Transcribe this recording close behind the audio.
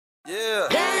Yeah.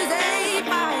 There's a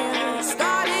fire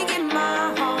starting in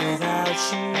my heart without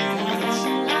you.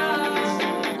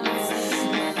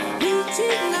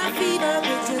 Reaching a fever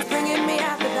pitch is bringing me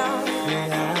out the dark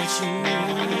without you.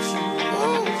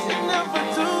 Ooh, you never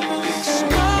do me so.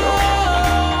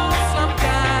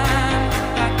 Sometimes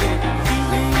I get a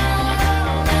feeling.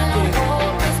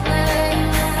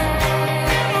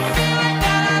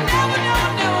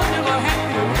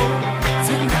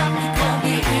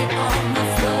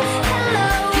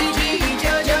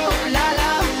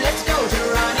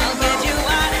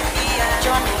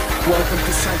 Welcome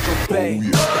to Central Bay.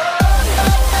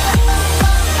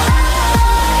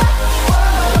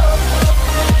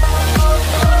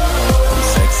 I'm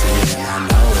sexy and I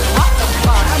know it.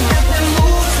 I got them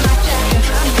moves like Jagger.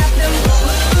 I got them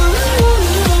moves.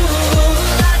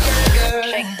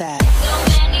 Shake that. So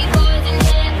many boys in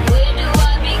here, where do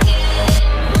I begin?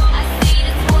 I see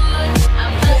the squad,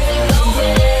 I'm busting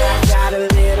going. I got a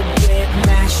little bit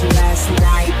mashed last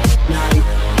night.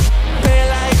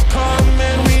 Daylight come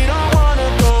and we don't wanna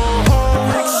go home.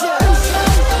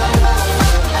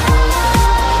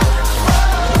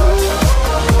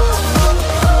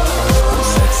 I'm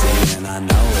sexy and I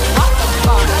know it.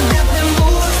 I got them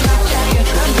moves like Jagger.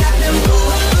 I got them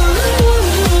moves.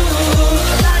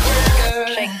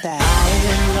 Shake that. I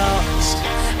am lost,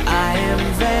 I am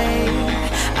vain.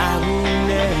 I will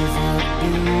never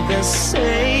be the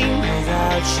same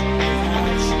without you.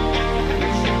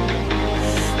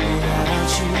 Without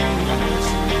you.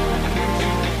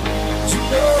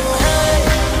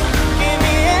 Give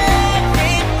me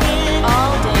everything.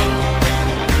 All day,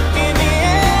 Give me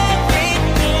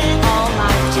everything. all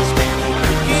night, Just give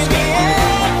me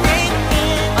everything.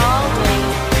 all day,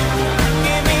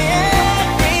 Give me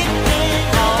everything.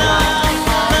 all night.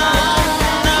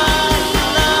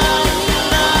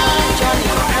 Johnny,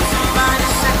 have somebody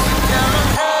sexy down.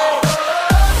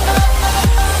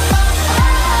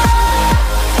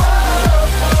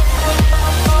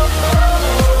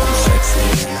 I'm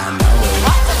sexy and I know it.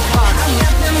 I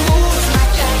got them moves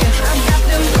like Jagger. I got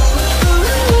them moves.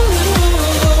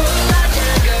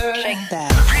 Shake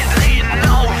that.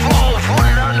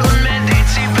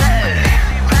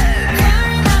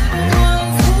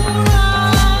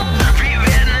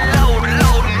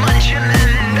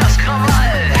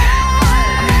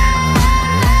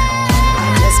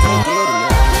 I just can't get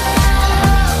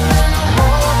enough.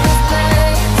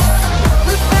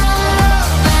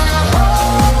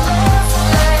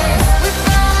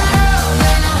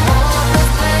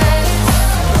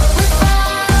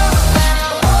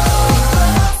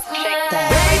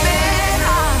 Baby,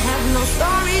 I have no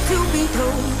story to be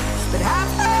told, but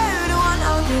I've heard one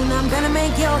out and I'm gonna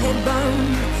make your head burn.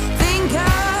 Think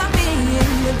of me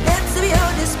in the depths of your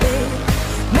despair.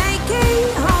 Making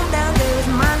home down there is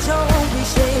mine, sure won't be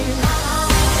shared.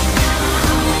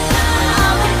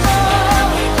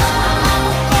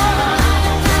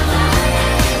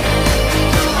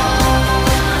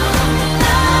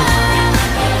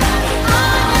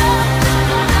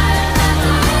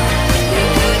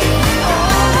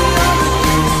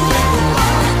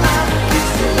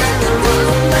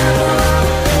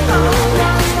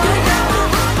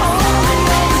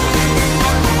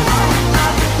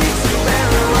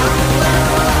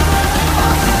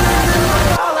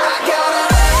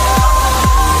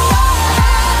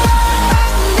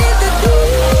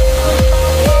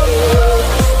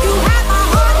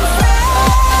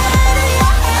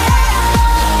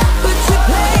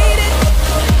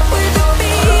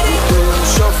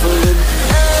 Shuffling.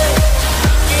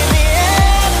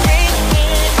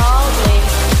 All day,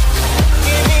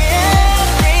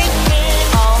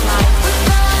 all night.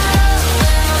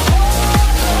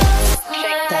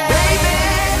 Shake that. Baby,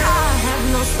 I have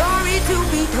no story to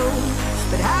be told,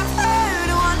 but I've heard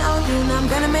one out and I'm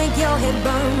gonna make your head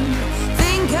burn.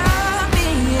 Think of me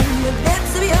in the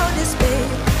depths of your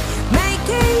despair.